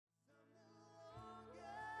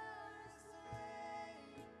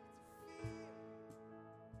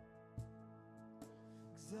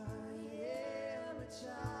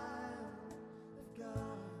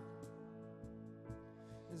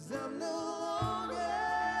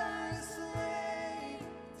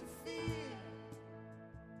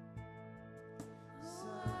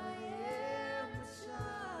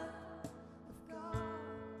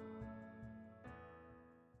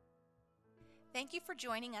Thank you for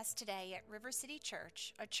joining us today at River City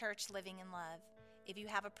Church, a church living in love. If you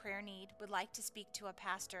have a prayer need, would like to speak to a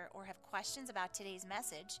pastor, or have questions about today's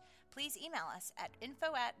message, please email us at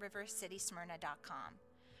info@rivercitysmyrna.com.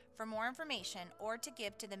 For more information or to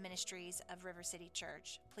give to the ministries of River City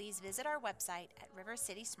Church, please visit our website at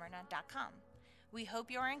rivercitysmyrna.com. We hope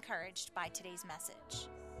you are encouraged by today's message.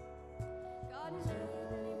 God is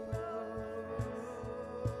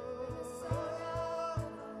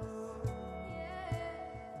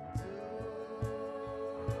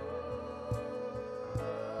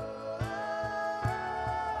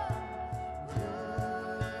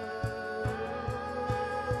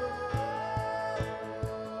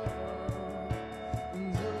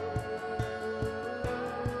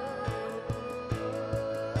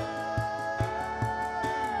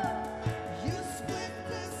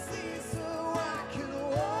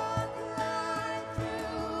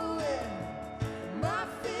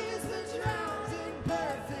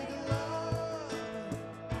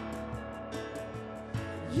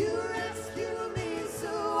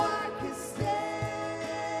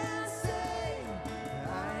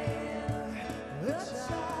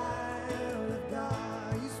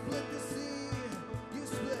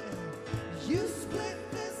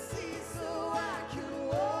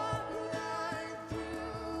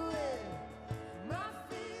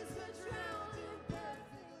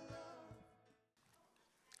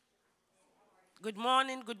Good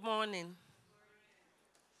morning, good morning.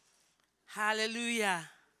 Hallelujah.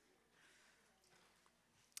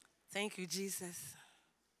 Thank you, Jesus.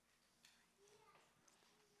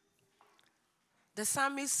 The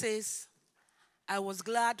psalmist says, I was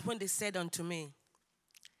glad when they said unto me,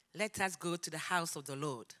 let us go to the house of the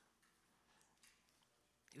Lord.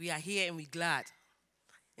 We are here and we're glad.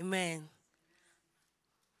 Amen.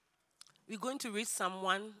 We're going to read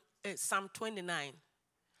Psalm 29.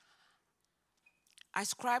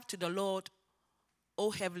 Ascribe to the Lord,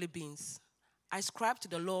 O heavenly beings. Ascribe to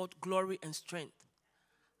the Lord glory and strength.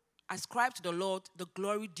 Ascribe to the Lord the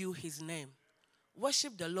glory due his name.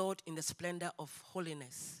 Worship the Lord in the splendor of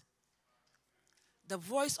holiness. The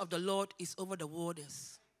voice of the Lord is over the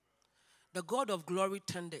waters. The God of glory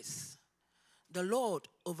thunders. The Lord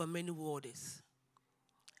over many waters.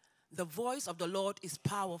 The voice of the Lord is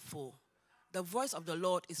powerful. The voice of the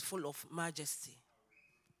Lord is full of majesty.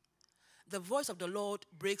 The voice of the Lord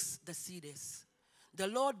breaks the cedars. The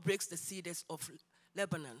Lord breaks the cedars of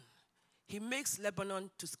Lebanon. He makes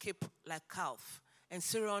Lebanon to skip like calf and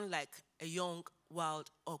Syrian like a young wild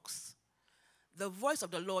ox. The voice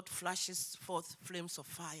of the Lord flashes forth flames of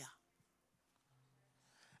fire.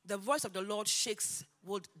 The voice of the Lord shakes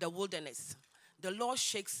the wilderness. The Lord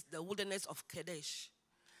shakes the wilderness of Kadesh.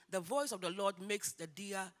 The voice of the Lord makes the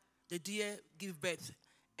deer give birth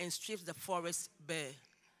and strips the forest bare.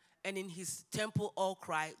 And in his temple all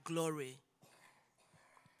cry, glory.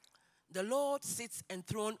 The Lord sits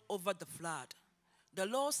enthroned over the flood. The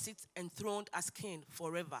Lord sits enthroned as king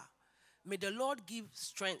forever. May the Lord give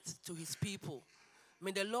strength to his people.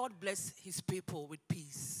 May the Lord bless his people with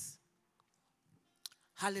peace.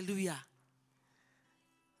 Hallelujah.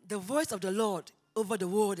 The voice of the Lord over the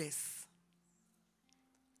waters.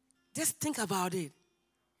 Just think about it.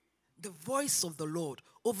 The voice of the Lord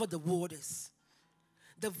over the waters.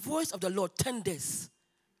 The voice of the Lord thunders.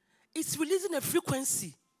 It's releasing a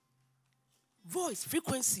frequency. Voice,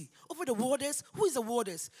 frequency over the waters. Who is the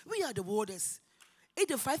waters? We are the waters.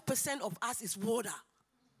 85% of us is water.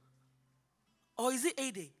 Or is it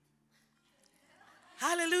 80?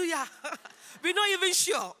 Hallelujah. We're not even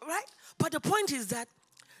sure, right? But the point is that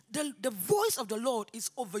the voice of the Lord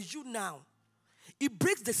is over you now. It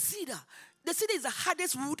breaks the cedar. The cedar is the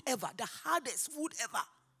hardest wood ever. The hardest wood ever.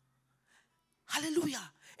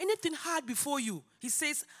 Hallelujah. Anything hard before you, he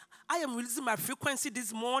says, I am releasing my frequency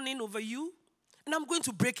this morning over you, and I'm going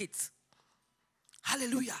to break it.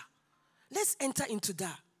 Hallelujah. Let's enter into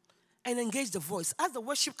that and engage the voice. As the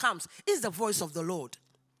worship comes, it's the voice of the Lord.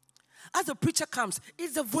 As the preacher comes,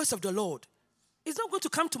 it's the voice of the Lord. It's not going to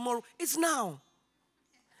come tomorrow, it's now.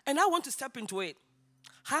 And I want to step into it.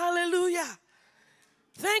 Hallelujah.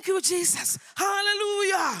 Thank you, Jesus.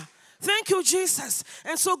 Hallelujah. Thank you, Jesus.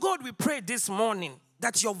 And so, God, we pray this morning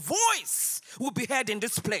that your voice will be heard in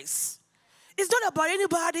this place. It's not about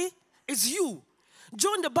anybody, it's you.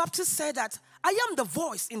 John the Baptist said that, I am the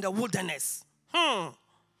voice in the wilderness.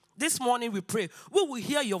 This morning we pray, we will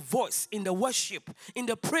hear your voice in the worship, in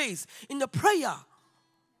the praise, in the prayer,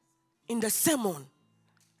 in the sermon,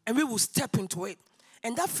 and we will step into it.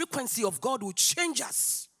 And that frequency of God will change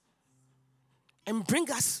us and bring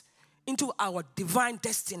us into our divine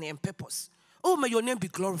destiny and purpose. Oh, may your name be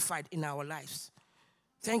glorified in our lives.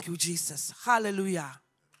 Thank you, Jesus. Hallelujah.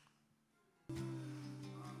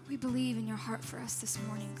 We believe in your heart for us this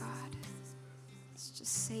morning, God. Let's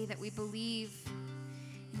just say that we believe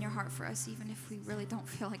in your heart for us, even if we really don't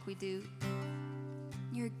feel like we do.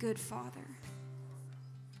 You're a good Father.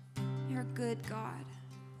 You're a good God.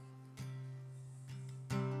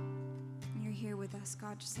 And you're here with us,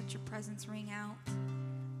 God. Just let your presence ring out.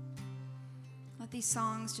 Let these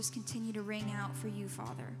songs just continue to ring out for you,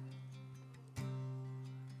 Father.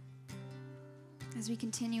 As we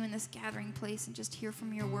continue in this gathering place and just hear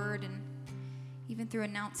from your word, and even through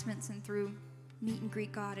announcements and through meet and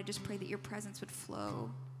greet, God, I just pray that your presence would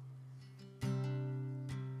flow.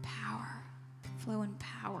 Flow in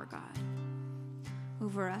power, God,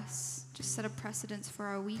 over us. Just set a precedence for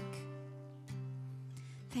our week.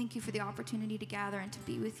 Thank you for the opportunity to gather and to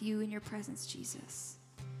be with you in your presence, Jesus.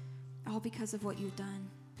 All because of what you've done.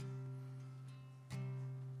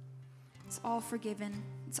 It's all forgiven.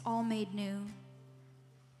 It's all made new.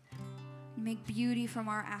 You make beauty from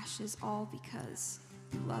our ashes, all because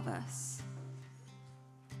you love us.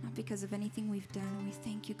 Not because of anything we've done. And we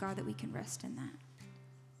thank you, God, that we can rest in that.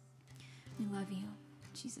 We love you.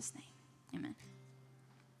 In Jesus' name, amen.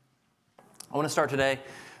 I want to start today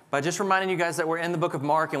by just reminding you guys that we're in the book of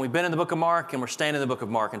Mark, and we've been in the book of Mark, and we're staying in the book of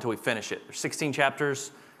Mark until we finish it. There's 16 chapters,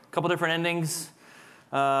 a couple different endings,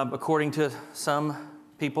 according to some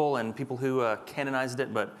people and people who canonized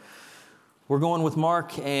it, but we're going with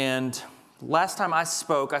Mark. And last time I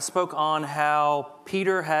spoke on how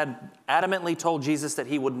Peter had adamantly told Jesus that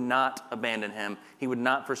he would not abandon him, he would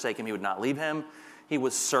not forsake him, he would not leave him. He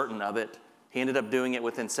was certain of it. He ended up doing it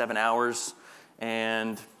within 7 hours.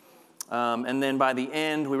 And then by the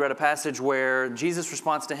end, we read a passage where Jesus'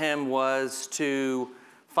 response to him was to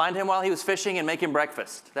find him while he was fishing and make him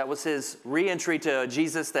breakfast. That was his re-entry to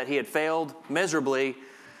Jesus, that he had failed miserably,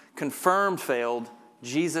 confirmed failed.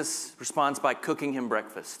 Jesus responds by cooking him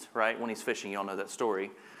breakfast, right? When he's fishing, you all know that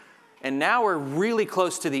story. And now we're really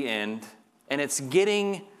close to the end, and it's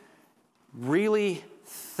getting really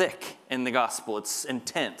thick in the gospel. It's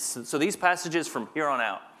intense. So these passages from here on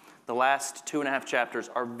out, the last 2.5 chapters,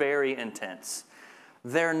 are very intense.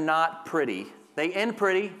 They're not pretty. They end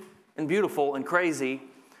pretty and beautiful and crazy,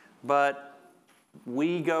 but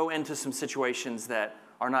we go into some situations that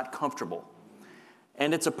are not comfortable.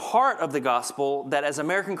 And it's a part of the gospel that as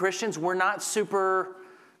American Christians, we're not super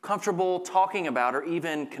comfortable talking about or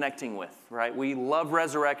even connecting with, right? We love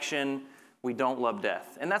resurrection. We don't love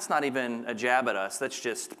death. And that's not even a jab at us. That's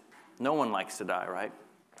just, no one likes to die, right?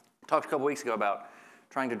 I talked a couple weeks ago about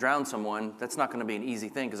trying to drown someone. That's not going to be an easy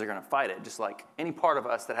thing because they're going to fight it. Just like any part of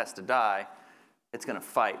us that has to die, it's going to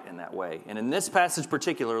fight in that way. And in this passage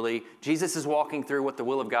particularly, Jesus is walking through what the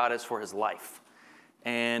will of God is for his life.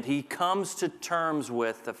 And he comes to terms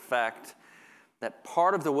with the fact that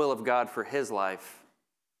part of the will of God for his life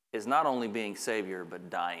is not only being Savior, but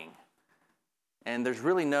dying. And there's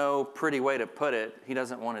really no pretty way to put it. He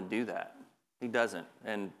doesn't want to do that. He doesn't.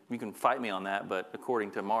 And you can fight me on that, but according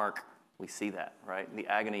to Mark, we see that, right? The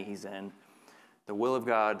agony he's in. The will of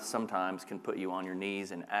God sometimes can put you on your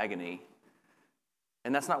knees in agony.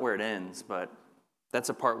 And that's not where it ends, but that's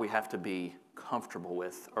a part we have to be comfortable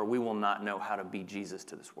with, or we will not know how to be Jesus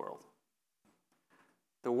to this world.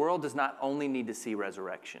 The world does not only need to see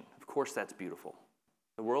resurrection. Of course, that's beautiful.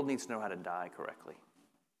 The world needs to know how to die correctly.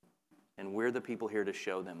 And we're the people here to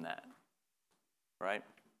show them that, right?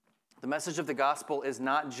 The message of the gospel is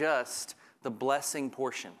not just the blessing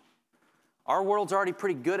portion. Our world's already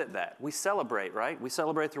pretty good at that. We celebrate, right? We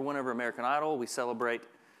celebrate through whenever American Idol. We celebrate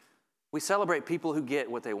people who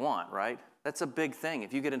get what they want, right? That's a big thing.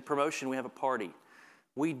 If you get a promotion, we have a party.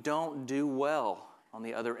 We don't do well on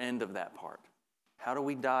the other end of that part. How do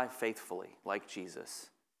we die faithfully like Jesus?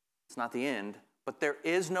 It's not the end, but there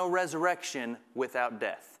is no resurrection without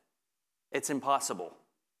death. It's impossible.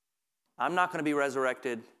 I'm not going to be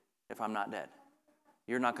resurrected if I'm not dead.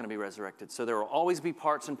 You're not going to be resurrected. So there will always be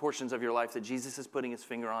parts and portions of your life that Jesus is putting his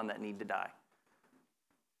finger on that need to die.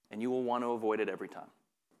 And you will want to avoid it every time.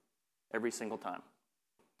 Every single time.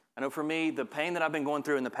 I know for me, the pain that I've been going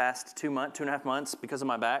through in the past 2.5 months because of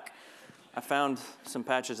my back, I found some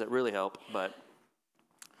patches that really help, but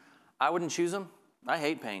I wouldn't choose them. I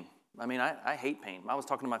hate pain. I hate pain. I was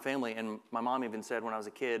talking to my family, and my mom even said when I was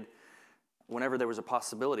a kid, whenever there was a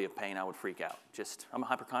possibility of pain, I would freak out. I'm a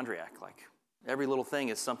hypochondriac. Like, every little thing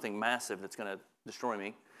is something massive that's going to destroy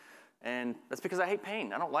me. And that's because I hate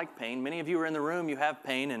pain. I don't like pain. Many of you are in the room, you have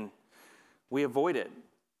pain, and we avoid it.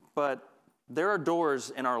 But there are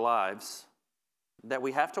doors in our lives that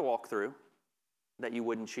we have to walk through that you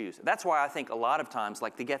wouldn't choose. That's why I think a lot of times,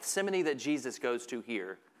 like the Gethsemane that Jesus goes to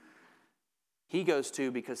here, he goes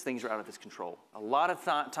to because things are out of his control. A lot of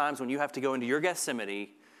times when you have to go into your Gethsemane,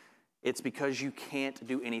 it's because you can't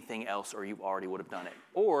do anything else or you already would have done it.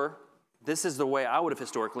 Or this is the way I would have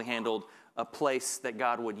historically handled a place that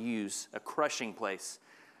God would use, a crushing place.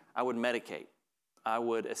 I would medicate. I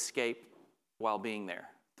would escape while being there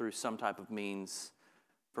through some type of means.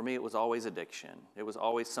 For me, it was always addiction. It was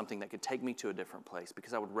always something that could take me to a different place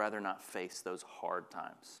because I would rather not face those hard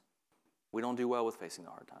times. We don't do well with facing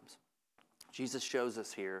the hard times. Jesus shows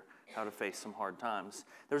us here how to face some hard times.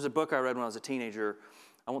 There was a book I read when I was a teenager.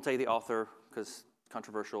 I won't tell you the author because it's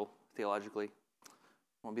controversial theologically.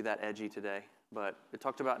 I won't be that edgy today. But it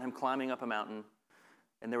talked about him climbing up a mountain,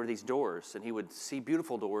 and there were these doors, and he would see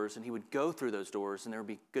beautiful doors, and he would go through those doors, and there would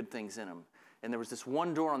be good things in them. And there was this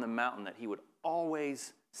one door on the mountain that he would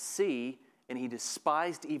always see, and he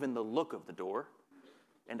despised even the look of the door.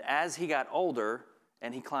 And as he got older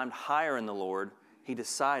and he climbed higher in the Lord, he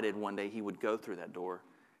decided one day he would go through that door,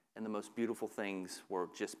 and the most beautiful things were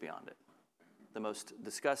just beyond it. The most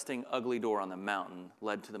disgusting, ugly door on the mountain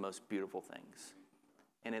led to the most beautiful things.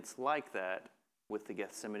 And it's like that with the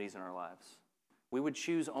Gethsemanes in our lives. We would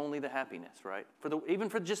choose only the happiness, right? Even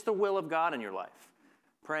for just the will of God in your life,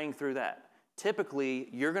 praying through that. Typically,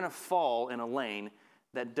 you're going to fall in a lane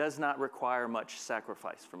that does not require much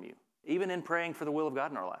sacrifice from you, even in praying for the will of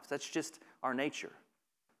God in our lives. That's just our nature.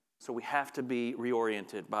 So we have to be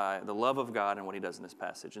reoriented by the love of God and what he does in this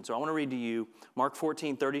passage. And so I want to read to you Mark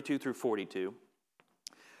 14, 32 through 42,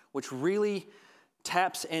 which really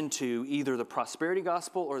taps into either the prosperity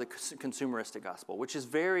gospel or the consumeristic gospel, which is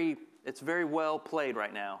very well played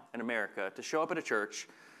right now in America to show up at a church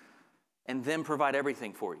and then provide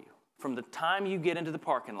everything for you. From the time you get into the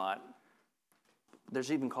parking lot,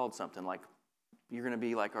 there's even called something like, you're going to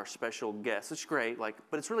be like our special guest. It's great, but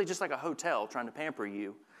it's really just like a hotel trying to pamper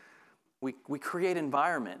you. We create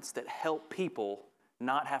environments that help people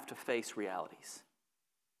not have to face realities.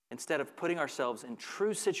 Instead of putting ourselves in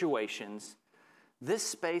true situations, this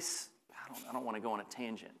space, I don't want to go on a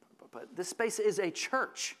tangent, but this space is a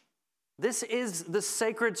church. This is the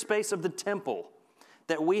sacred space of the temple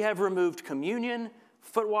that we have removed communion,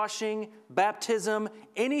 foot washing, baptism,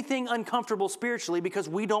 anything uncomfortable spiritually because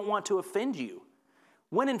we don't want to offend you.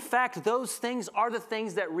 When in fact, those things are the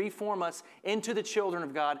things that reform us into the children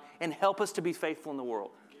of God and help us to be faithful in the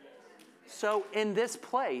world. So in this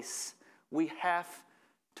place, we have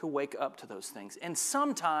to wake up to those things. And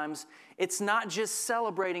sometimes it's not just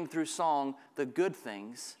celebrating through song the good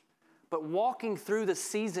things, but walking through the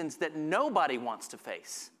seasons that nobody wants to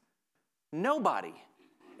face. Nobody.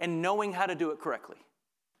 And knowing how to do it correctly.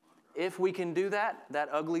 If we can do that, that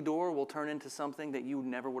ugly door will turn into something that you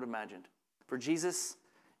never would have imagined. For Jesus,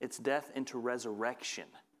 it's death into resurrection.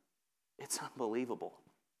 It's unbelievable.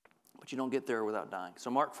 But you don't get there without dying. So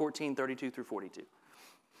Mark 14, 32 through 42.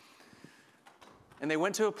 And they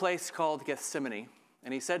went to a place called Gethsemane,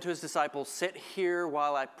 and he said to his disciples, "Sit here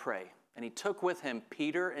while I pray." And he took with him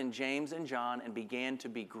Peter and James and John and began to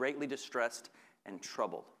be greatly distressed and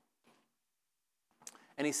troubled.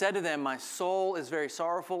 And he said to them, "My soul is very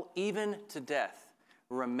sorrowful, even to death.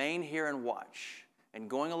 Remain here and watch." And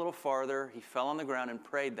going a little farther, he fell on the ground and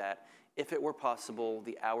prayed that, if it were possible,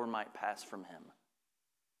 the hour might pass from him.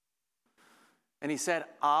 And he said,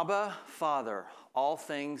 "Abba, Father, all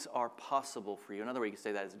things are possible for you." Another way you can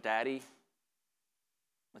say that is Daddy.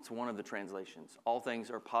 That's one of the translations. All things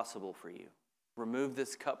are possible for you. Remove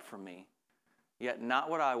this cup from me. Yet not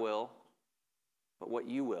what I will, but what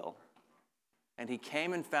you will. And he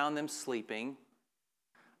came and found them sleeping.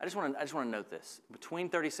 I just want to note this. Between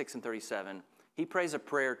 36 and 37, he prays a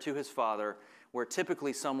prayer to his Father where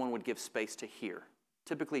typically someone would give space to hear.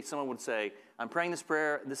 Typically someone would say, "I'm praying this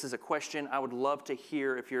prayer. This is a question. I would love to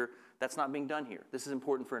hear if that's not being done here. This is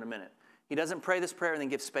important for in a minute." He doesn't pray this prayer and then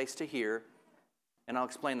give space to hear, and I'll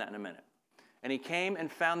explain that in a minute. And he came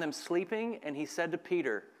and found them sleeping, and he said to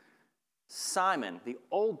Peter, Simon, the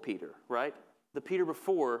old Peter, right? The Peter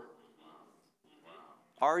before,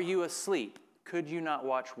 "Are you asleep? Could you not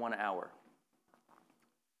watch 1 hour?"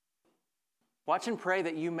 Watch and pray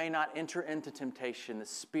that you may not enter into temptation. The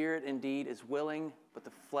spirit indeed is willing, but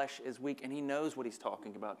the flesh is weak. And he knows what he's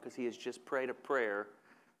talking about because he has just prayed a prayer,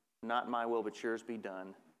 "Not my will, but yours be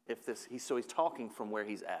done." So he's talking from where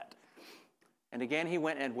he's at. And again, he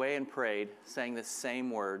went away and prayed, saying the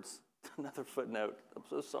same words. Another footnote. I'm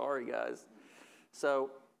so sorry, guys.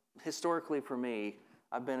 So historically for me,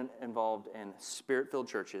 I've been involved in spirit-filled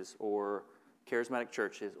churches or charismatic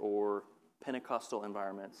churches or Pentecostal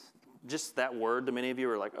environments. Just that word, to many of you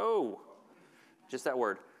are like, oh, just that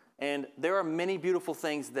word. And there are many beautiful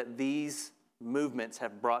things that these movements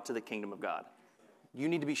have brought to the kingdom of God. You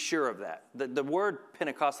need to be sure of that. The word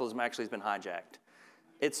Pentecostalism actually has been hijacked.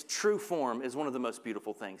 Its true form is one of the most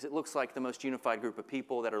beautiful things. It looks like the most unified group of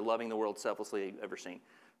people that are loving the world selflessly you've ever seen.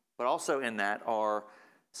 But also in that are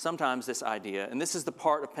sometimes this idea, and this is the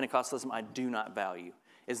part of Pentecostalism I do not value,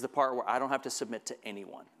 is the part where I don't have to submit to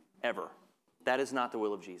anyone, ever. That is not the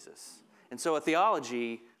will of Jesus. And so a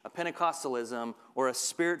theology, a Pentecostalism, or a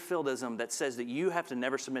spirit-filledism that says that you have to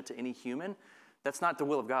never submit to any human, that's not the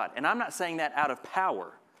will of God. And I'm not saying that out of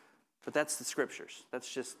power, but that's the scriptures.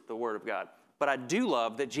 That's just the word of God. But I do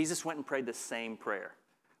love that Jesus went and prayed the same prayer,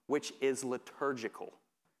 which is liturgical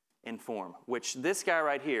in form, which this guy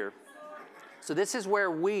right here, so this is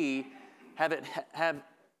where we have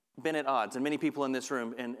been at odds, and many people in this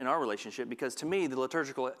room in our relationship, because to me, the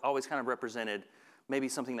liturgical always kind of represented maybe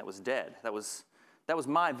something that was dead. That was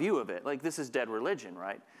my view of it. Like, this is dead religion,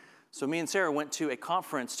 right? So me and Sarah went to a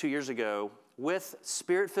conference 2 years ago with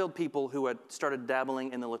spirit-filled people who had started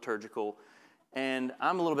dabbling in the liturgical, and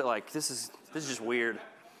I'm a little bit like, this is just weird.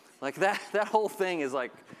 Like, that whole thing is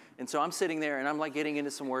like, and so I'm sitting there, and I'm like getting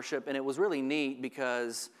into some worship, and it was really neat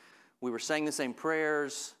because we were saying the same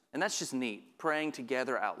prayers, and that's just neat. Praying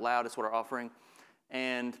together out loud is what our offering.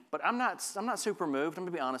 But I'm not super moved. I'm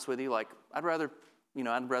gonna be honest with you. Like, I'd rather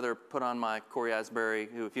put on my Corey Asbury,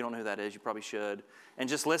 who, if you don't know who that is, you probably should, and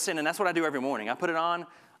just listen. And that's what I do every morning. I put it on.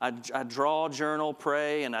 I draw, journal,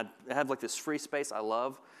 pray, and I have like this free space I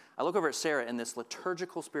love. I look over at Sarah in this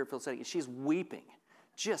liturgical, spirit-filled setting, and she's weeping,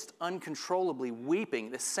 just uncontrollably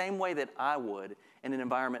weeping, the same way that I would in an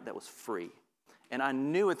environment that was free. And I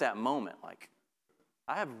knew at that moment, like,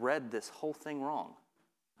 I have read this whole thing wrong.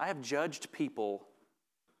 I have judged people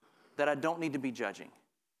that I don't need to be judging.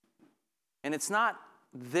 And it's not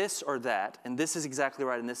this or that, and this is exactly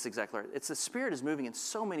right, and this is exactly right. It's the Spirit is moving in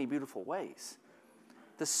so many beautiful ways.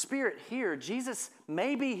 The Spirit here, Jesus,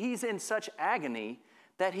 maybe he's in such agony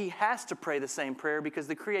that he has to pray the same prayer because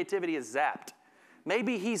the creativity is zapped.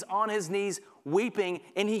 Maybe he's on his knees weeping,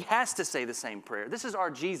 and he has to say the same prayer. This is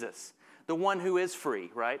our Jesus, the one who is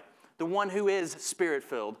free, right? The one who is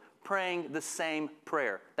Spirit-filled, praying the same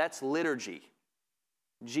prayer. That's liturgy.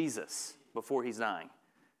 Jesus, before he's dying.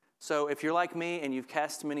 So if you're like me and you've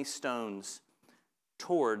cast many stones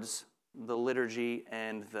towards the liturgy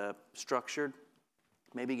and the structured,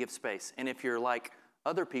 maybe give space. And if you're like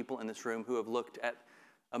other people in this room who have looked at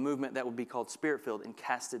a movement that would be called Spirit-filled and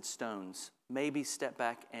casted stones, maybe step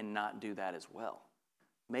back and not do that as well.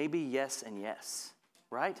 Maybe yes and yes,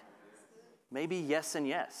 right? Maybe yes and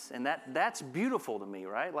yes. And that's beautiful to me,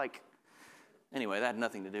 right? Like, anyway, that had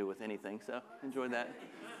nothing to do with anything, so enjoyed that.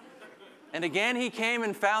 And again, he came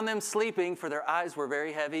and found them sleeping, for their eyes were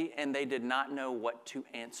very heavy, and they did not know what to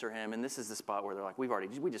answer him. And this is the spot where they're like,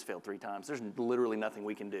 we just failed 3 times. There's literally nothing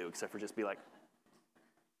we can do except for just be like,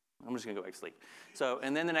 I'm just going to go back to sleep. So,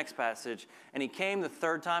 and then the next passage, and he came the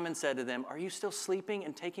 3rd time and said to them, are you still sleeping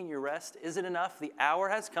and taking your rest? Is it enough? The hour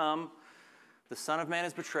has come. The Son of Man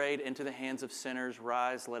is betrayed into the hands of sinners.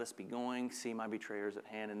 Rise, let us be going. See, my betrayer is at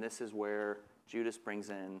hand. And this is where Judas brings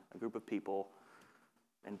in a group of people.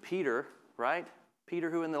 And Peter, right?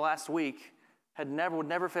 Peter, who in the last week would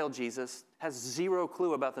never fail Jesus, has zero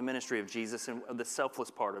clue about the ministry of Jesus and the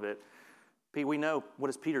selfless part of it. We know, what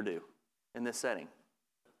does Peter do in this setting?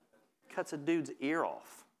 Cuts a dude's ear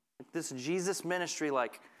off. This Jesus ministry,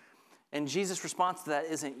 and Jesus' response to that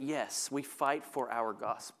isn't, yes, we fight for our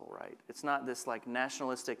gospel, right? It's not this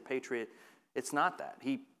nationalistic patriot. It's not that.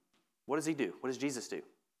 What does he do? What does Jesus do?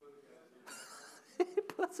 He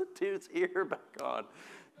puts a dude's ear back on.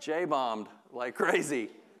 J-bombed like crazy.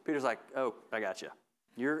 Peter's like, oh, I got you.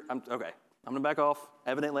 Okay. I'm going to back off.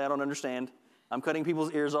 Evidently, I don't understand. I'm cutting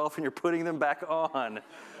people's ears off, and you're putting them back on.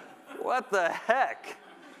 What the heck?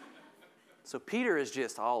 So Peter is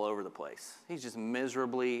just all over the place. He's just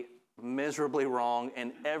miserably wrong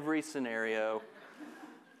in every scenario,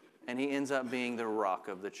 and he ends up being the rock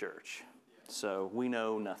of the church. So we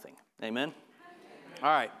know nothing. Amen? All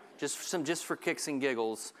right, just for kicks and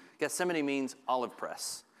giggles, Gethsemane means olive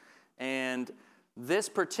press. And this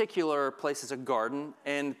particular place is a garden,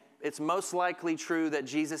 and it's most likely true that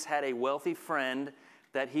Jesus had a wealthy friend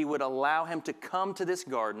that he would allow him to come to this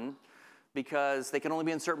garden because they could only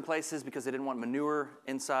be in certain places because they didn't want manure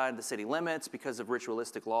inside the city limits because of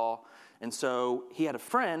ritualistic law. And so he had a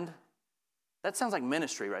friend. That sounds like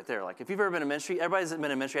ministry right there. Like, if you've ever been in ministry, everybody that's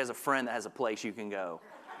been in ministry has a friend that has a place you can go.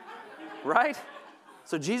 Right?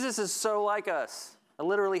 So Jesus is so like us. I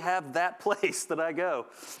literally have that place that I go.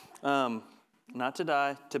 Not to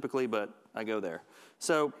die, typically, but I go there.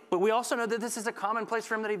 So, but we also know that this is a common place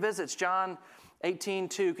for him that he visits. John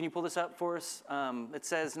 18:2, can you pull this up for us? It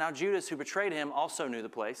says, now Judas, who betrayed him, also knew the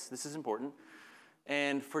place. This is important.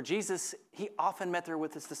 And for Jesus, he often met there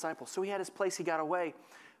with his disciples. So he had his place, he got away.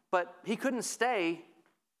 But he couldn't stay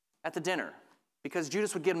at the dinner because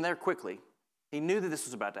Judas would get him there quickly. He knew that this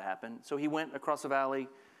was about to happen. So he went across the valley,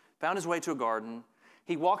 found his way to a garden.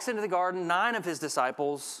 He walks into the garden, 9 of his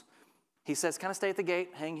disciples. He says, kind of stay at the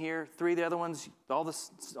gate, hang here. 3 of the other ones,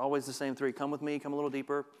 always the same 3. Come with me, come a little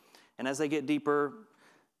deeper. And as they get deeper,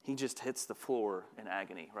 he just hits the floor in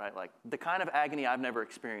agony, right? Like the kind of agony I've never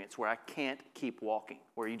experienced where I can't keep walking,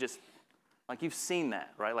 where you just, like you've seen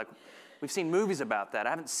that, right? Like we've seen movies about that. I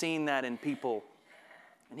haven't seen that in people.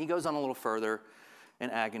 And he goes on a little further in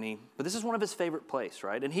agony. But this is one of his favorite places,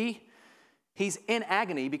 right? And he's in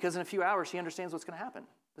agony because in a few hours he understands what's going to happen.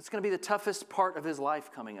 It's going to be the toughest part of his life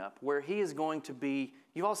coming up, where he is going to be,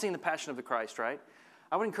 you've all seen The Passion of the Christ, right?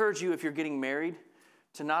 I would encourage you, if you're getting married,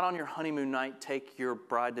 to not on your honeymoon night take your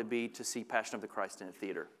bride-to-be to see Passion of the Christ in a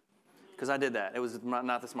theater. Because I did that. It was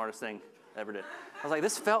not the smartest thing I ever did. I was like,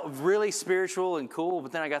 this felt really spiritual and cool,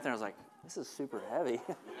 but then I got there and I was like, this is super heavy.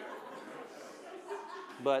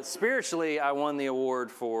 But spiritually, I won the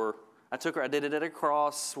award for, I did it at a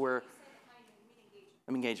cross where,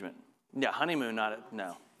 engagement. Yeah, honeymoon,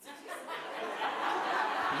 no.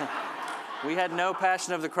 We had no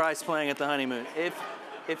Passion of the Christ playing at the honeymoon, if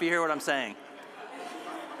you hear what I'm saying.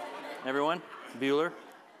 Everyone? Bueller?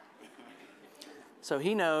 So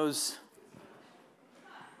he knows.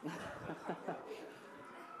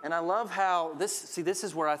 And I love how this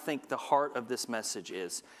is where I think the heart of this message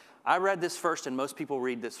is. I read this first, and most people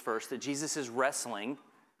read this first, that Jesus is wrestling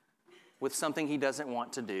with something he doesn't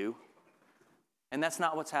want to do. And that's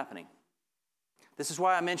not what's happening. This is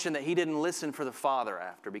why I mentioned that he didn't listen for the Father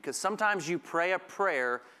after, because sometimes you pray a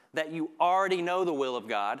prayer that you already know the will of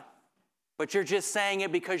God, but you're just saying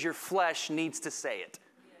it because your flesh needs to say it.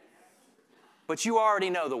 But you already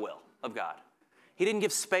know the will of God. He didn't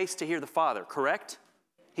give space to hear the Father, correct?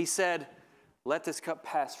 He said, let this cup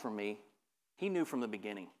pass from me. He knew from the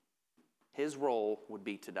beginning his role would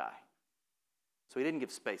be to die. So he didn't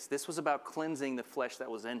give space. This was about cleansing the flesh that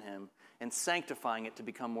was in him and sanctifying it to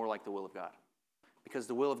become more like the will of God. Because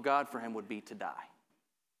the will of God for him would be to die.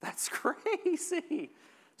 That's crazy.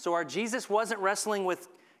 So our Jesus wasn't wrestling with,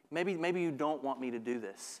 maybe you don't want me to do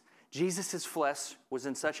this. Jesus' flesh was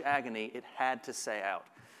in such agony, it had to say out,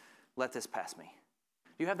 let this pass me.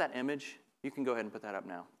 Do you have that image? You can go ahead and put that up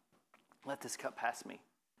now. Let this cup pass me.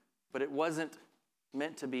 But it wasn't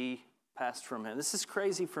meant to be passed from him. This is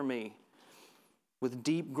crazy for me. With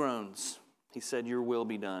deep groans, he said, your will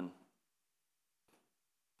be done.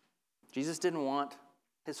 Jesus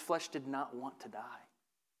his flesh did not want to die.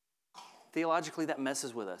 Theologically, that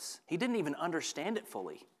messes with us. He didn't even understand it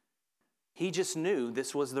fully. He just knew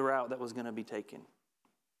this was the route that was going to be taken.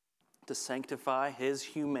 To sanctify his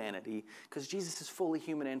humanity, because Jesus is fully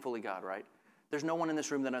human and fully God, right? There's no one in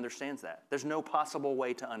this room that understands that. There's no possible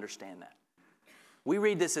way to understand that. We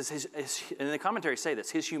read this as and the commentaries say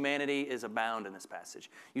this, his humanity is abound in this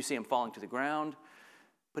passage. You see him falling to the ground,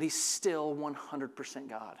 but he's still 100%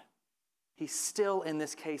 God. He still, in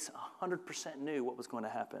this case, 100% knew what was going to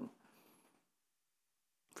happen.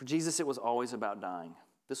 For Jesus, it was always about dying.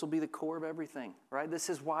 This will be the core of everything, right? This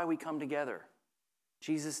is why we come together.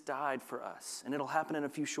 Jesus died for us, and it'll happen in a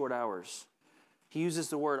few short hours. He uses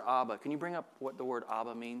the word Abba. Can you bring up what the word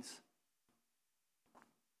Abba means?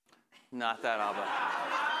 Not that Abba.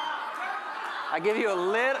 I give you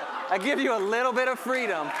a little bit of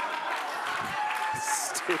freedom.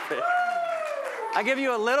 Stupid. I give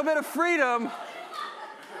you a little bit of freedom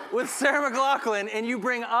with Sarah McLaughlin, and you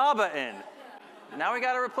bring Abba in. Now we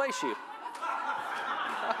got to replace you.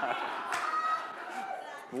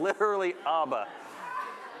 Literally Abba.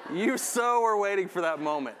 You so were waiting for that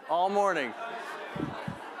moment all morning.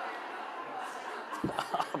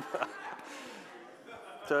 Abba.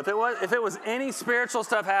 So if it was any spiritual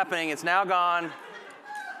stuff happening, it's now gone.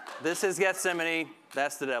 This is Gethsemane.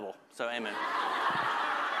 That's the devil. So amen.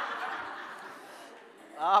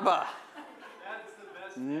 Abba.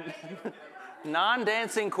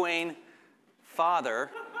 Non-dancing queen,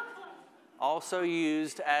 father, also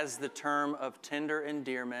used as the term of tender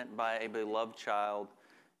endearment by a beloved child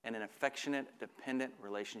and an affectionate, dependent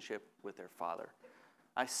relationship with their father.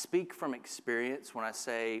 I speak from experience when I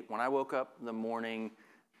say, when I woke up in the morning,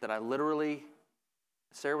 that I literally,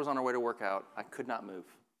 Sarah was on her way to work out, I could not move.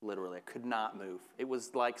 Literally, I could not move. It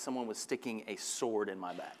was like someone was sticking a sword in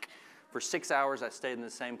my back. For 6 hours, I stayed in the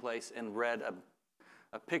same place and read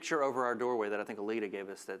a picture over our doorway that I think Alita gave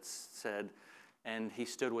us that said, and he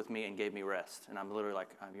stood with me and gave me rest. And I'm literally like,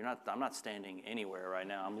 I'm not standing anywhere right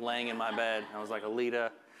now. I'm laying in my bed. I was like, Alita,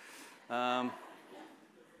 for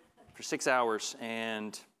 6 hours.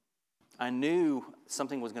 And I knew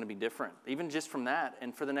something was going to be different, even just from that.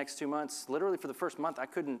 And for the next 2 months, literally for the first month,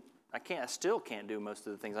 I still can't do most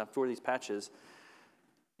of the things. I have to wear these patches.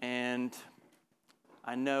 And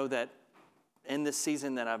I know that in this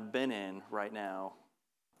season that I've been in right now,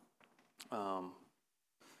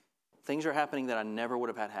 things are happening that I never would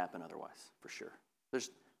have had happen otherwise, for sure.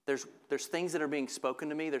 There's things that are being spoken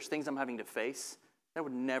to me. There's things I'm having to face that I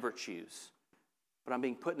would never choose. But I'm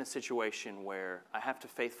being put in a situation where I have to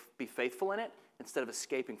be faithful in it instead of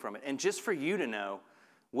escaping from it. And just for you to know,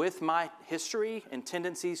 with my history and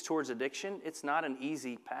tendencies towards addiction, it's not an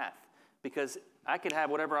easy path because I could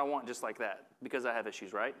have whatever I want just like that because I have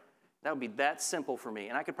issues, right? That would be that simple for me.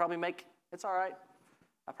 And I could probably it's all right.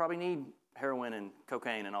 I probably need heroin and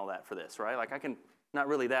cocaine and all that for this, right? Like I can, not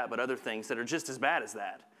really that, but other things that are just as bad as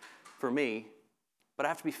that for me. But I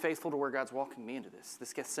have to be faithful to where God's walking me into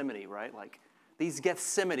this Gethsemane, right? Like these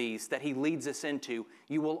Gethsemanes that he leads us into,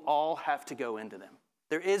 you will all have to go into them.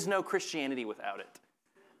 There is no Christianity without it.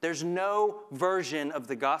 There's no version of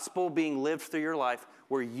the gospel being lived through your life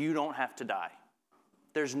where you don't have to die.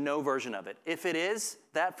 There's no version of it. If it is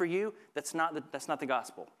that for you, that's not the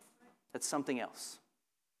gospel. That's something else.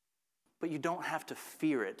 But you don't have to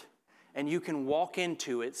fear it. And you can walk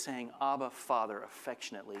into it saying, Abba, Father,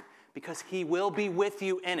 affectionately, because he will be with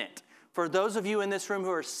you in it. For those of you in this room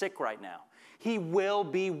who are sick right now, he will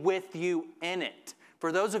be with you in it.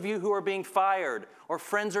 For those of you who are being fired or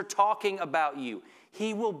friends are talking about you,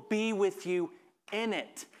 he will be with you in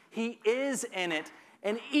it. He is in it.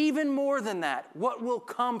 And even more than that, what will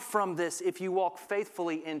come from this if you walk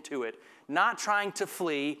faithfully into it? Not trying to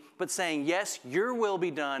flee, but saying, yes, your will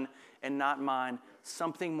be done and not mine.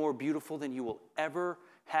 Something more beautiful than you will ever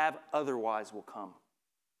have otherwise will come.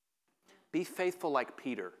 Be faithful like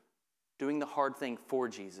Peter, doing the hard thing for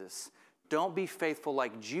Jesus. Don't be faithful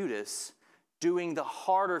like Judas, doing the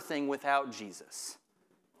harder thing without Jesus.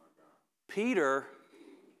 Peter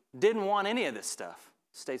didn't want any of this stuff,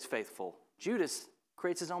 stays faithful. Judas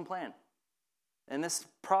creates his own plan. And this is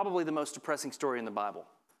probably the most depressing story in the Bible,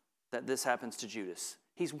 that this happens to Judas.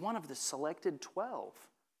 He's one of the selected 12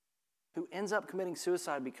 who ends up committing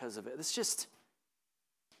suicide because of it. It's just,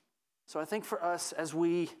 so I think for us, as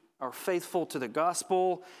we are faithful to the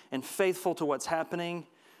gospel and faithful to what's happening,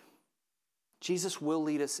 Jesus will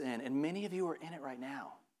lead us in. And many of you are in it right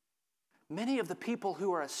now. Many of the people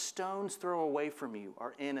who are a stone's throw away from you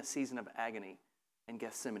are in a season of agony in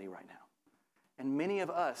Gethsemane right now. And many of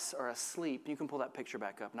us are asleep. You can pull that picture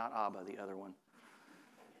back up, not Abba, the other one.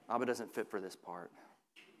 Abba doesn't fit for this part.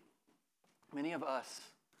 Many of us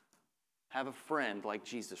have a friend like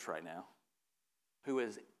Jesus right now who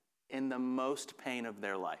is in the most pain of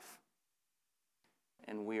their life.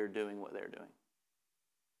 And we are doing what they're doing.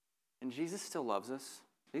 And Jesus still loves us.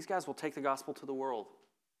 These guys will take the gospel to the world.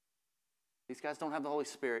 These guys don't have the Holy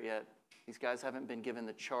Spirit yet. These guys haven't been given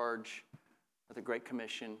the charge of the Great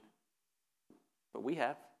Commission. But we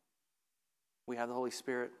have. We have the Holy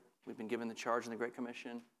Spirit. We've been given the charge in the Great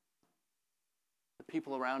Commission. The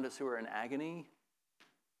people around us who are in agony,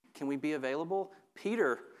 can we be available?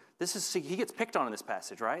 Peter, he gets picked on in this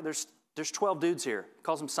passage, right? There's 12 dudes here. He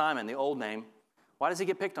calls him Simon, the old name. Why does he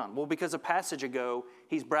get picked on? Well, because a passage ago,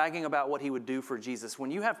 he's bragging about what he would do for Jesus.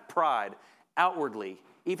 When you have pride outwardly,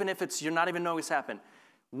 even if you're not even knowing it's happened,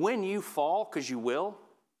 when you fall, because you will,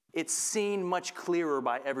 it's seen much clearer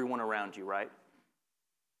by everyone around you, right?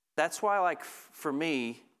 That's why, like, for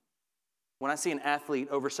me, when I see an athlete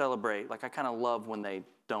over-celebrate, like, I kind of love when they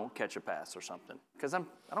don't catch a pass or something. Because I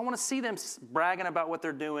don't want to see them bragging about what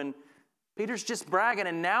they're doing. Peter's just bragging,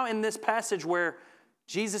 and now in this passage where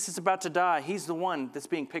Jesus is about to die, he's the one that's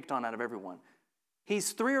being picked on out of everyone.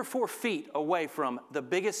 He's 3 or 4 feet away from the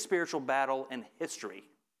biggest spiritual battle in history,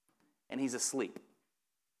 and he's asleep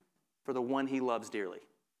for the one he loves dearly,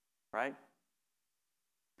 right?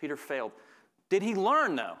 Peter failed. Did he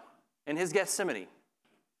learn, though, in his Gethsemane?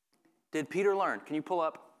 Did Peter learn? Can you pull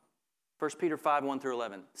up 1 Peter 5, 1 through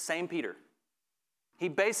 11? Same Peter. He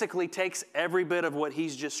basically takes every bit of what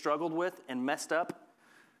he's just struggled with and messed up,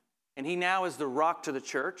 and he now is the rock to the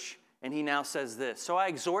church, and he now says this: so I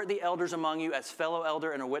exhort the elders among you as fellow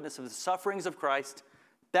elder and a witness of the sufferings of Christ.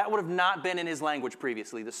 That would have not been in his language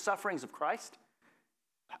previously. The sufferings of Christ?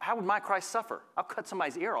 How would my Christ suffer? I'll cut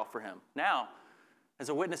somebody's ear off for him. Now, as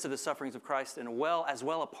a witness of the sufferings of Christ and as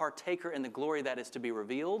well a partaker in the glory that is to be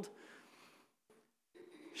revealed,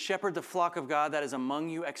 shepherd the flock of God that is among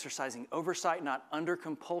you, exercising oversight, not under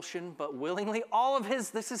compulsion, but willingly.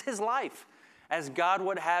 This is his life. As God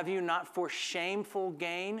would have you, not for shameful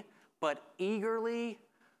gain, but eagerly,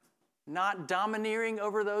 not domineering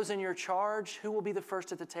over those in your charge. Who will be the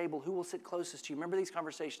first at the table? Who will sit closest to you? Remember these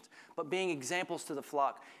conversations, but being examples to the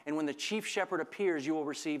flock. And when the chief shepherd appears, you will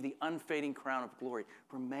receive the unfading crown of glory.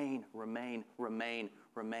 Remain, remain, remain,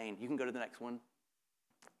 remain. You can go to the next one.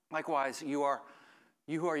 Likewise, you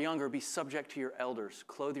who are younger, be subject to your elders.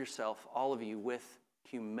 Clothe yourself, all of you, with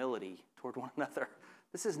humility toward one another.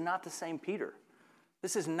 This is not the same Peter.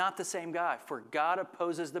 This is not the same guy. For God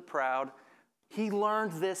opposes the proud. He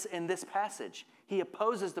learned this in this passage. He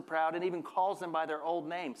opposes the proud and even calls them by their old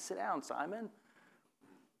name. Sit down, Simon.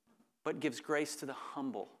 But gives grace to the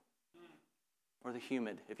humble, or the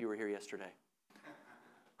humid, if you were here yesterday.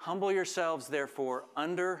 Humble yourselves, therefore,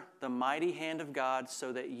 under the mighty hand of God,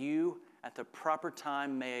 so that you, at the proper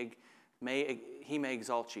time, He may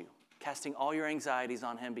exalt you, casting all your anxieties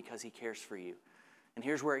on him because he cares for you. And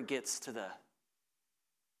here's where it gets to the...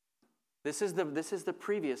 This is the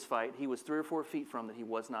previous fight he was 3 or 4 feet from that he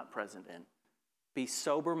was not present in. Be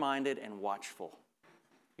sober-minded and watchful.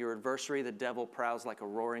 Your adversary, the devil, prowls like a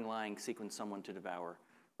roaring lion seeking someone to devour.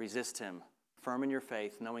 Resist him, firm in your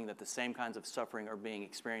faith, knowing that the same kinds of suffering are being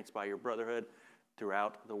experienced by your brotherhood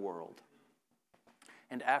throughout the world.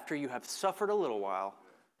 And after you have suffered a little while,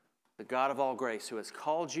 the God of all grace, who has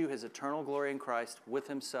called you his eternal glory in Christ, will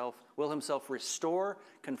himself restore,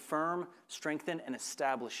 confirm, strengthen, and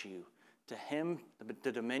establish you. To him,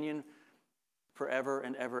 the dominion forever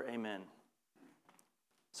and ever. Amen.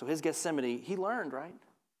 So his Gethsemane, he learned, right?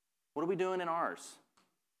 What are we doing in ours?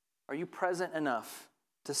 Are you present enough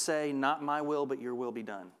to say, not my will, but your will be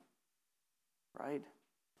done? Right?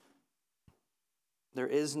 There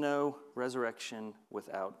is no resurrection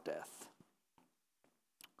without death.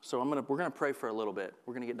 So we're going to pray for a little bit.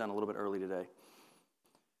 We're going to get done a little bit early today.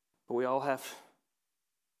 But we all have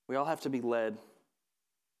to be led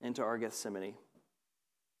into our Gethsemane.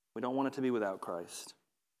 We don't want it to be without Christ.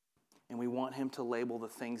 And we want him to label the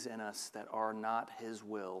things in us that are not his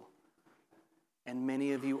will. And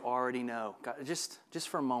many of you already know. God, just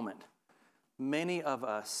for a moment, many of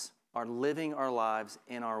us are living our lives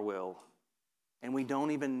in our will. And we don't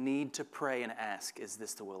even need to pray and ask, is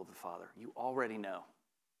this the will of the Father? You already know.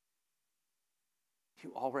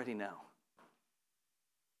 You already know.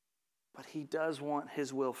 But he does want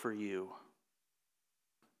his will for you.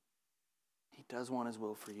 He does want his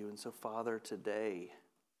will for you. And so, Father, today,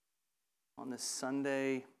 on this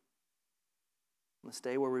Sunday, on this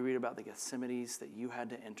day where we read about the Gethsemanes that you had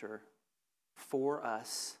to enter for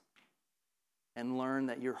us, and learn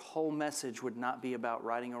that your whole message would not be about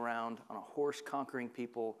riding around on a horse conquering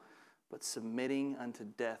people, but submitting unto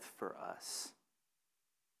death for us,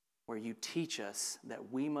 where you teach us that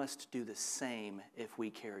we must do the same if we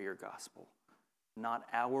carry your gospel. Not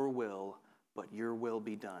our will, but your will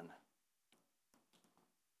be done.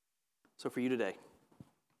 So for you today,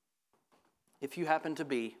 if you happen to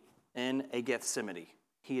be in a Gethsemane,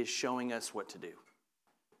 he is showing us what to do.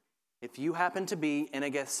 If you happen to be in a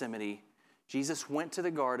Gethsemane, Jesus went to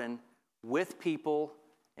the garden with people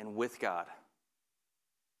and with God.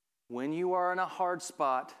 When you are in a hard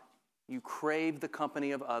spot, you crave the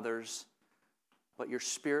company of others, but your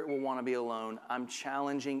spirit will want to be alone. I'm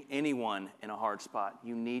challenging anyone in a hard spot.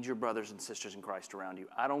 You need your brothers and sisters in Christ around you.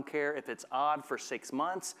 I don't care if it's odd for 6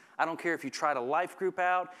 months. I don't care if you tried a life group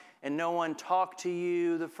out and no one talked to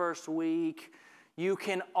you the first week. You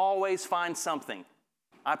can always find something.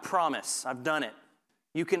 I promise. I've done it.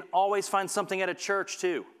 You can always find something at a church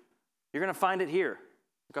too. You're going to find it here.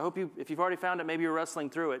 I hope if you've already found it, maybe you're wrestling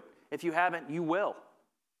through it. If you haven't, you will.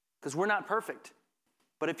 Because we're not perfect.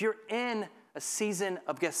 But if you're in a season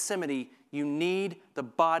of Gethsemane, you need the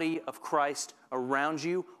body of Christ around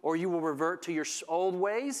you, or you will revert to your old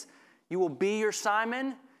ways. You will be your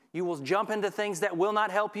Simon. You will jump into things that will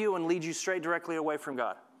not help you and lead you straight directly away from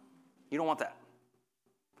God. You don't want that.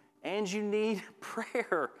 And you need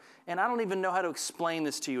prayer. And I don't even know how to explain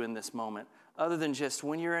this to you in this moment, other than just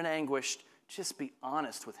when you're in anguish, just be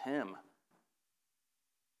honest with him.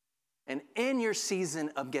 And in your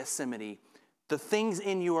season of Gethsemane, the things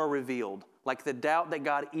in you are revealed, like the doubt that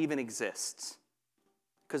God even exists.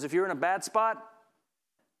 Because if you're in a bad spot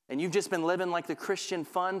and you've just been living like the Christian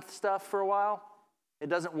fun stuff for a while, it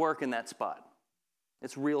doesn't work in that spot.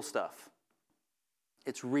 It's real stuff.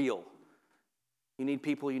 It's real. You need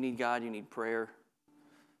people, you need God, you need prayer.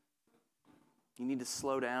 You need to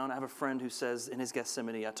slow down. I have a friend who says in his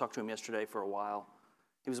Gethsemane, I talked to him yesterday for a while.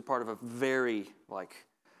 He was a part of a very,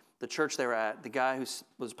 the church they were at, the guy who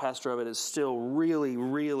was pastor of it is still really,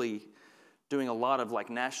 really doing a lot of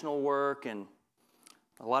national work, and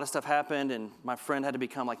a lot of stuff happened, and my friend had to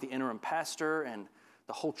become the interim pastor, and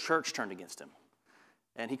the whole church turned against him.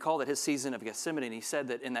 And he called it his season of Gethsemane. And he said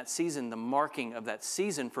that in that season, the marking of that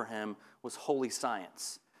season for him was holy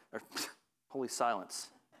science, or holy silence.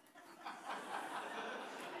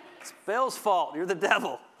 It's Phil's fault. You're the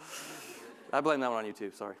devil. I blame that one on you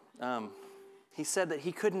too. Sorry. He said that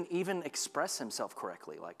he couldn't even express himself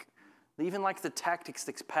correctly. Even the tactics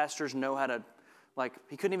that pastors know how to,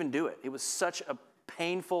 he couldn't even do it. It was such a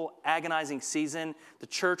painful, agonizing season. The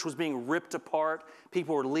church was being ripped apart.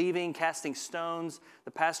 People were leaving, casting stones.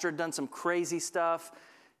 The pastor had done some crazy stuff.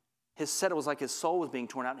 It was like his soul was being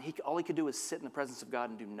torn out, and all he could do was sit in the presence of God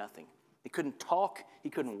and do nothing. He couldn't talk. He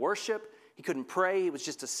couldn't worship. He couldn't pray. It was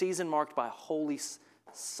just a season marked by holy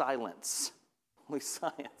silence. Holy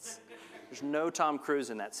science. There's no Tom Cruise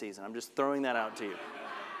in that season. I'm just throwing that out to you.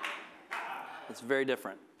 It's very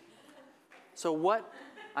different. So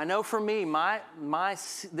I know for me,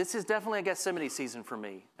 this is definitely a Gethsemane season for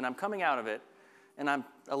me, and I'm coming out of it, and I'm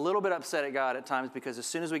a little bit upset at God at times because as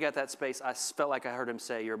soon as we got that space, I felt like I heard him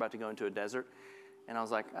say, "You're about to go into a desert," and I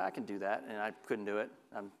was like, "I can do that," and I couldn't do it.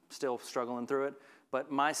 I'm still struggling through it,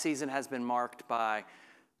 but my season has been marked by,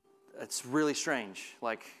 it's really strange.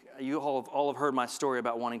 You all have heard my story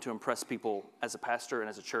about wanting to impress people as a pastor and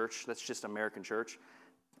as a church. That's just American church.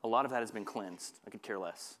 A lot of that has been cleansed. I could care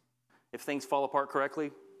less. If things fall apart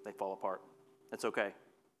correctly, they fall apart. That's okay.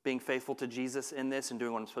 Being faithful to Jesus in this and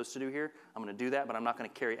doing what I'm supposed to do here, I'm going to do that, but I'm not going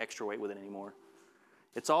to carry extra weight with it anymore.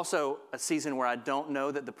 It's also a season where I don't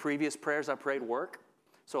know that the previous prayers I prayed work.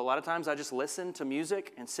 So a lot of times I just listen to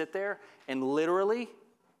music and sit there and literally,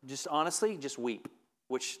 honestly, weep,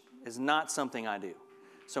 which is not something I do.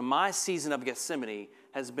 So my season of Gethsemane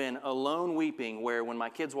has been alone weeping, where when my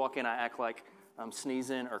kids walk in, I act like I'm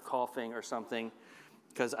sneezing or coughing or something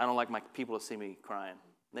because I don't like my people to see me crying.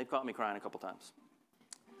 They've caught me crying a couple times.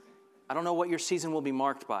 I don't know what your season will be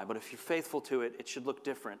marked by, but if you're faithful to it, it should look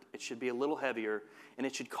different. It should be a little heavier, and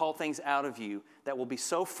it should call things out of you that will be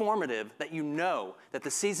so formative that you know that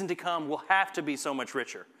the season to come will have to be so much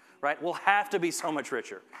richer, right? Will have to be so much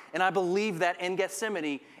richer. And I believe that in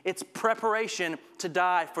Gethsemane, it's preparation to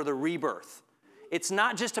die for the rebirth. It's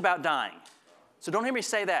not just about dying. So don't hear me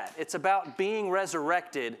say that. It's about being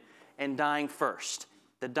resurrected and dying first.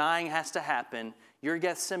 The dying has to happen. Your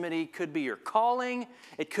Gethsemane could be your calling.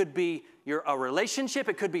 It could be a relationship.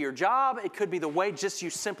 It could be your job. It could be the way just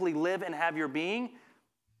you simply live and have your being.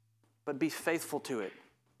 But be faithful to it.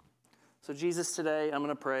 So Jesus, today I'm going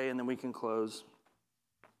to pray and then we can close.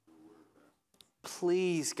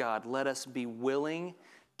 Please, God, let us be willing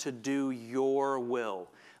to do your will.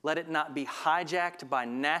 Let it not be hijacked by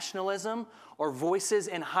nationalism or voices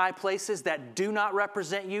in high places that do not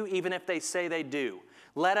represent you, even if they say they do.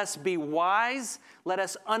 Let us be wise. Let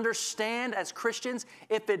us understand as Christians,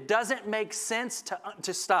 if it doesn't make sense,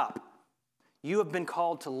 to stop. You have been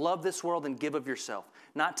called to love this world and give of yourself,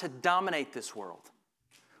 not to dominate this world.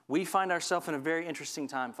 We find ourselves in a very interesting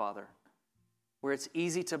time, Father, where it's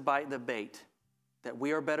easy to bite the bait that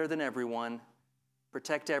we are better than everyone,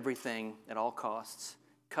 protect everything at all costs,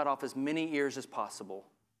 cut off as many ears as possible,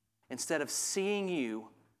 instead of seeing you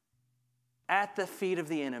at the feet of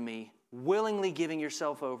the enemy, willingly giving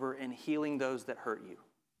yourself over and healing those that hurt you.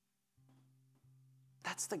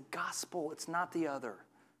 That's the gospel. It's not the other.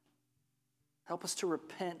 Help us to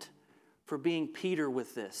repent for being Peter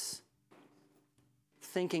with this,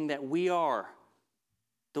 thinking that we are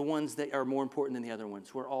the ones that are more important than the other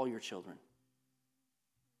ones. We're all your children.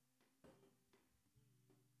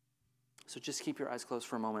 So just keep your eyes closed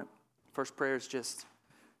for a moment. First prayer is just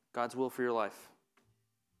God's will for your life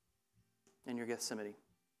in your Gethsemane.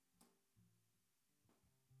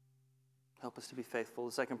 Help us to be faithful.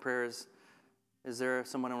 The second prayer is there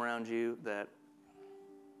someone around you that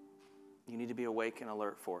you need to be awake and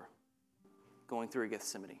alert for going through a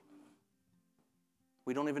Gethsemane?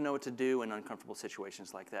 We don't even know what to do in uncomfortable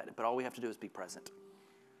situations like that, but all we have to do is be present.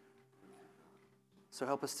 So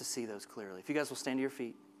help us to see those clearly. If you guys will stand to your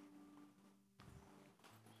feet.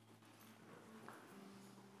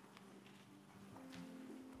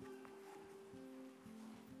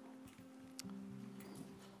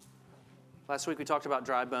 Last week we talked about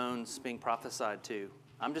dry bones being prophesied to.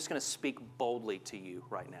 I'm just going to speak boldly to you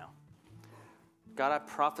right now. God, I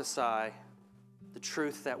prophesy the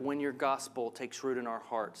truth that when your gospel takes root in our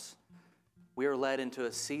hearts, we are led into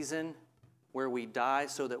a season where we die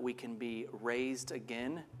so that we can be raised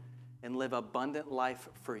again and live abundant life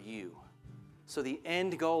for you. So the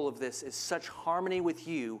end goal of this is such harmony with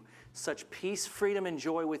you, such peace, freedom, and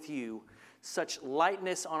joy with you, such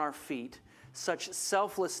lightness on our feet, such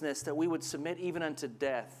selflessness that we would submit even unto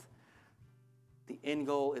death. The end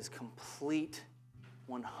goal is complete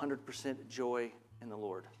 100% joy in the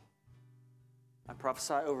Lord. I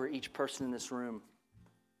prophesy over each person in this room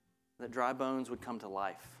that dry bones would come to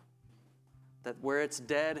life, that where it's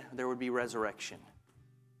dead, there would be resurrection.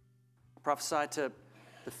 I prophesy to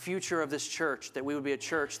the future of this church, that we would be a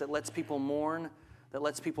church that lets people mourn, that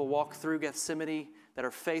lets people walk through Gethsemane, that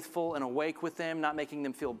are faithful and awake with them, not making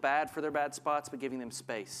them feel bad for their bad spots, but giving them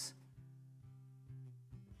space.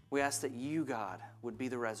 We ask that you, God, would be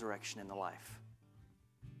the resurrection in the life.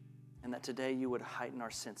 And that today you would heighten our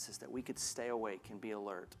senses, that we could stay awake and be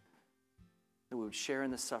alert, that we would share in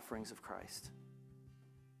the sufferings of Christ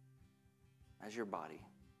as your body.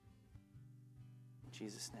 In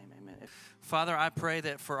Jesus' name, amen. Father, I pray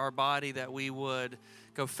that for our body that we would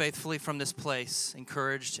go faithfully from this place,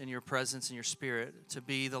 encouraged in your presence and your spirit to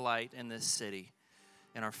be the light in this city,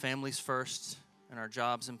 in our families first, in our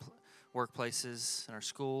jobs and workplaces, in our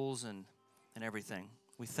schools and everything.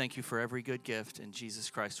 We thank you for every good gift. In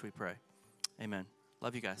Jesus Christ we pray. Amen.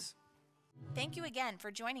 Love you guys. Thank you again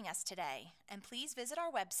for joining us today, and please visit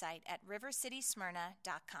our website at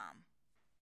rivercitysmyrna.com.